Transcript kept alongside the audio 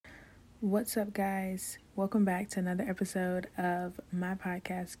What's up, guys? Welcome back to another episode of my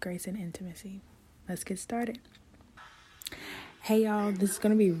podcast, Grace and Intimacy. Let's get started. Hey, y'all. This is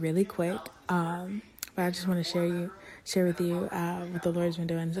gonna be really quick, but I just want to share with you what the Lord's been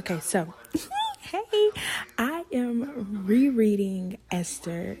doing. Okay, so hey, I am rereading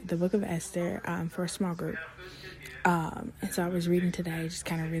Esther, the book of Esther, for a small group. And so I was reading today, just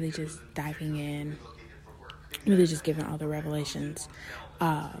kind of really just diving in, really just giving all the revelations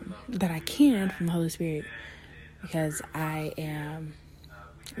that I can from the Holy Spirit, because I am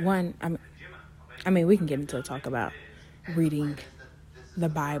we can get into a talk about reading the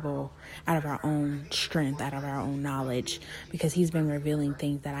Bible out of our own strength, out of our own knowledge, because He's been revealing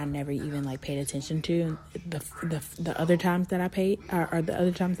things that I never even paid attention to the other times that I paid or the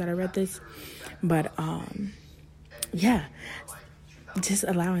other times that I read this. But just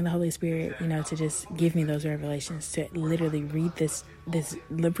allowing the Holy Spirit, to just give me those revelations, to literally read this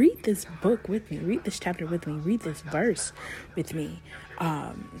book with me, read this chapter with me, read this verse with me,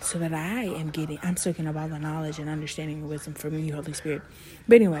 so that I'm soaking up all the knowledge and understanding and wisdom from you, Holy Spirit.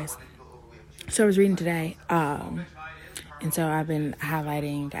 But anyways, so I was reading today, and so I've been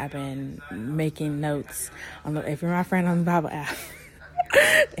highlighting, I've been making notes. If you're my friend on the Bible app,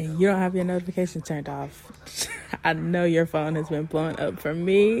 and you don't have your notifications turned off, I know your phone has been blowing up for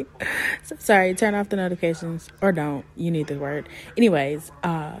me. So sorry, turn off the notifications, or don't. You need the word. Anyways,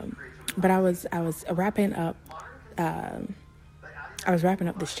 but I was wrapping up. I was wrapping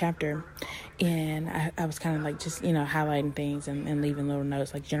up this chapter, and I was kind of just highlighting things and leaving little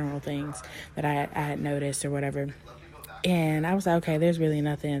notes, like general things that I had noticed or whatever. And I was like, okay, there's really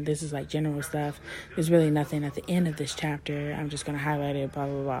nothing. This is general stuff. There's really nothing at the end of this chapter. I'm just going to highlight it, blah,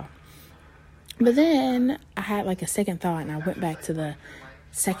 blah, blah. But then I had a second thought, and I went back to the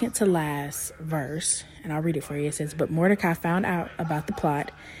second to last verse, and I'll read it for you. It says, "But Mordecai found out about the plot,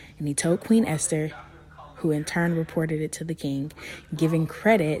 and he told Queen Esther, who in turn reported it to the king, giving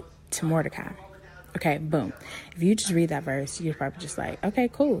credit to Mordecai." Okay, boom. If you just read that verse, you're probably just okay,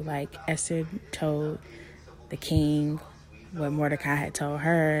 cool. Esther told the king what Mordecai had told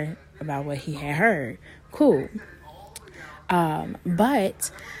her about what he had heard. Cool.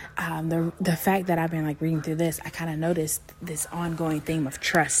 But the fact that I've been reading through this, I kind of noticed this ongoing theme of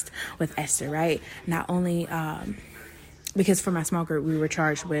trust with Esther, right? Not only because for my small group, we were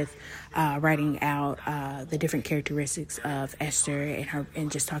charged with writing out the different characteristics of Esther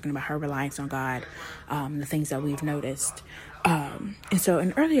and just talking about her reliance on God, the things that we've noticed. And so in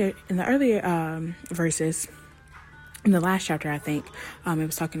the earlier verses, in the last chapter, I think,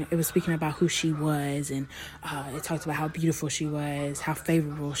 it was speaking about who she was, and it talked about how beautiful she was, how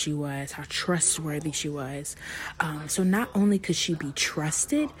favorable she was, how trustworthy she was. So not only could she be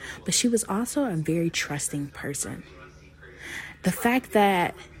trusted, but she was also a very trusting person. The fact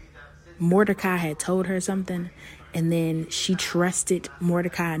that Mordecai had told her something, and then she trusted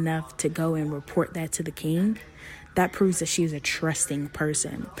Mordecai enough to go and report that to the king, that proves that she was a trusting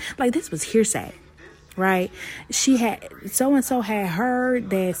person. This was hearsay. Right? She had, so-and-so had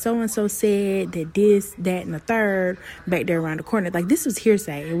heard that so-and-so said that this, that, and the third back there around the corner. This was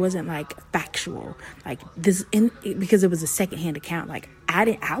hearsay. It wasn't factual. Because it was a secondhand account.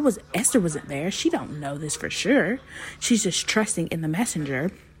 Esther wasn't there. She don't know this for sure. She's just trusting in the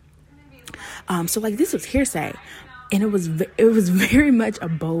messenger. So this was hearsay. And it was very much a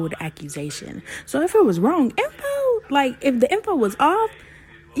bold accusation. So if it was wrong info, if the info was off,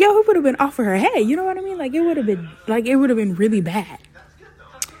 it would have been off of her head. You know what I mean? It would have been really bad.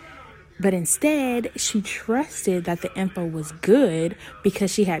 But instead, she trusted that the info was good because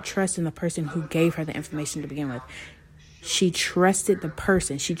she had trust in the person who gave her the information to begin with. She trusted the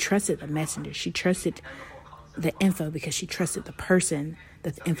person. She trusted the messenger. She trusted the info because she trusted the person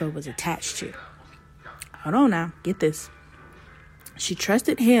that the info was attached to. Hold on now. Get this. She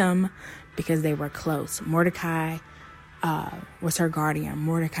trusted him because they were close. Mordecai was her guardian.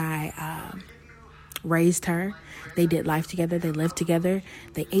 Mordecai raised her. They did life together. They lived together.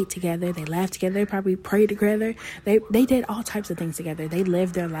 They ate together. They laughed together. They probably prayed together. They did all types of things together. They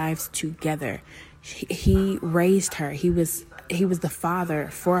lived their lives together. He raised her. He was the father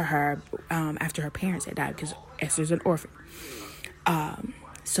for her after her parents had died, because Esther's an orphan.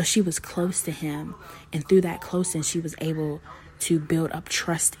 So she was close to him, and through that closeness, she was able to build up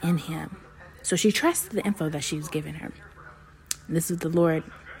trust in him. So she trusted the info that she was giving her. This is what the Lord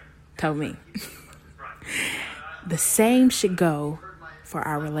told me. The same should go for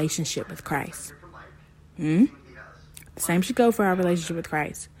our relationship with Christ. The same should go for our relationship with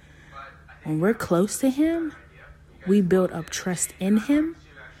Christ. When we're close to him, we build up trust in him.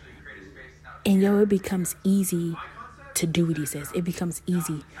 And it becomes easy to do what he says. It becomes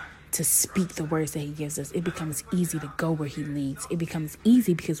easy to speak the words that he gives us. It becomes easy to go where he leads. It becomes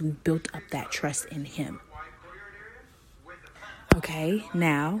easy because we've built up that trust in him. Okay,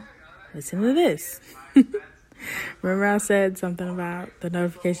 now listen to this. Remember I said something about the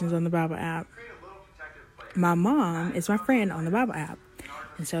notifications on the Bible app? My mom is my friend on the Bible app.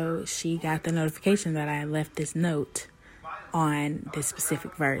 And so she got the notification that I left this note on this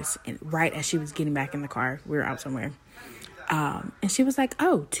specific verse. And right as she was getting back in the car, we were out somewhere. And she was like,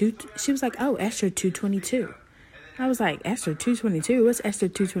 oh, Esther 2:22. I was like, Esther 2:22? What's Esther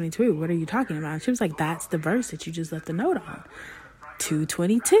 2:22? What are you talking about? And she was like, that's the verse that you just left the note on.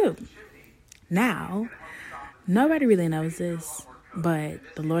 2:22. Now, nobody really knows this, but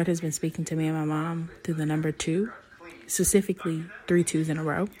the Lord has been speaking to me and my mom through the number 2, specifically 3 2s in a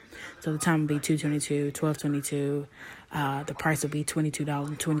row. So the time will be 2:22, 12:22. The price will be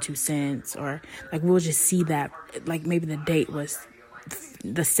 $22.22, or like we'll just see that, like maybe the date was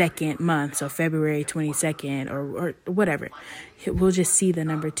the second month, so February 22nd or whatever. We'll just see the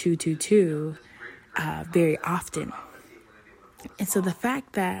number 222 very often. And so the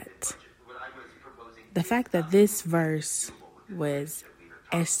fact that this verse was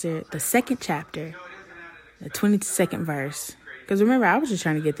Esther, the second chapter, the 22nd verse. Because remember, I was just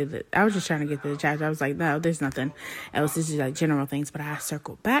trying to get to the chapter. I was like, no, there's nothing else. This is like general things. But I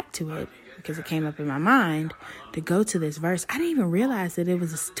circled back to it because it came up in my mind to go to this verse. I didn't even realize that it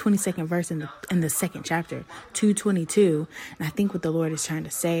was the 22nd verse in the second chapter, 2:22. And I think what the Lord is trying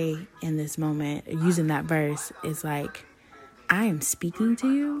to say in this moment, using that verse, is like, I am speaking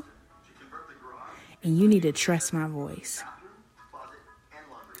to you, and you need to trust my voice.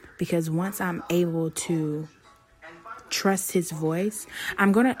 Because once I'm able to trust his voice,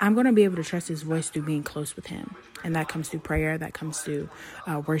 I'm gonna be able to trust his voice through being close with him, and that comes through prayer, that comes through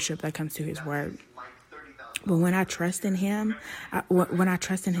worship, that comes through his word. But when I trust in him, when I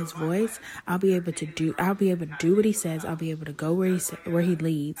trust in his voice, I'll be able to do what he says. I'll be able to go where he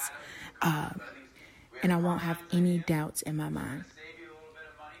leads, and I won't have any doubts in my mind.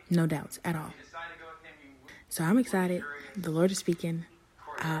 No doubts at all. So I'm excited. The Lord is speaking.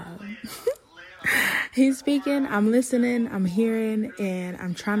 He's speaking. I'm listening. I'm hearing, and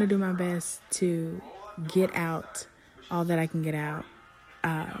I'm trying to do my best to get out all that I can get out,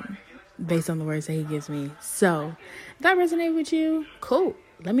 based on the words that he gives me. So if that resonated with you, cool.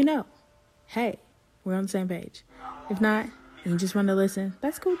 Let me know. Hey, we're on the same page. If not, and you just want to listen,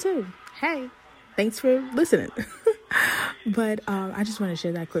 that's cool too. Hey, thanks for listening. But I just want to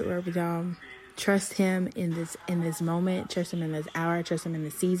share that quick word with y'all. Trust him in this moment. Trust him in this hour. Trust him in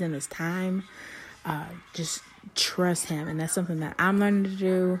this season, this time. Just trust him. And that's something that I'm learning to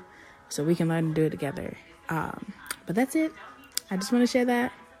do, so we can learn to do it together. But that's it. I just want to share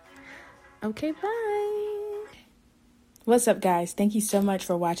that. Okay, bye. What's up, guys? Thank you so much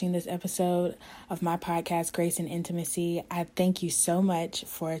for watching this episode of my podcast, Grace and Intimacy. I thank you so much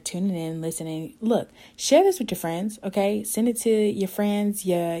for tuning in, listening. Look, share this with your friends, okay? Send it to your friends,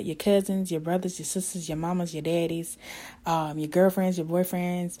 your cousins, your brothers, your sisters, your mamas, your daddies, your girlfriends, your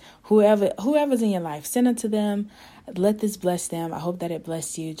boyfriends, whoever's in your life. Send it to them. Let this bless them. I hope that it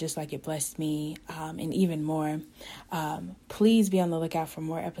blessed you just like it blessed me, and even more. Please be on the lookout for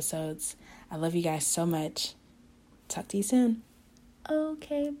more episodes. I love you guys so much. Talk to you soon.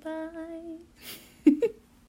 Okay, bye.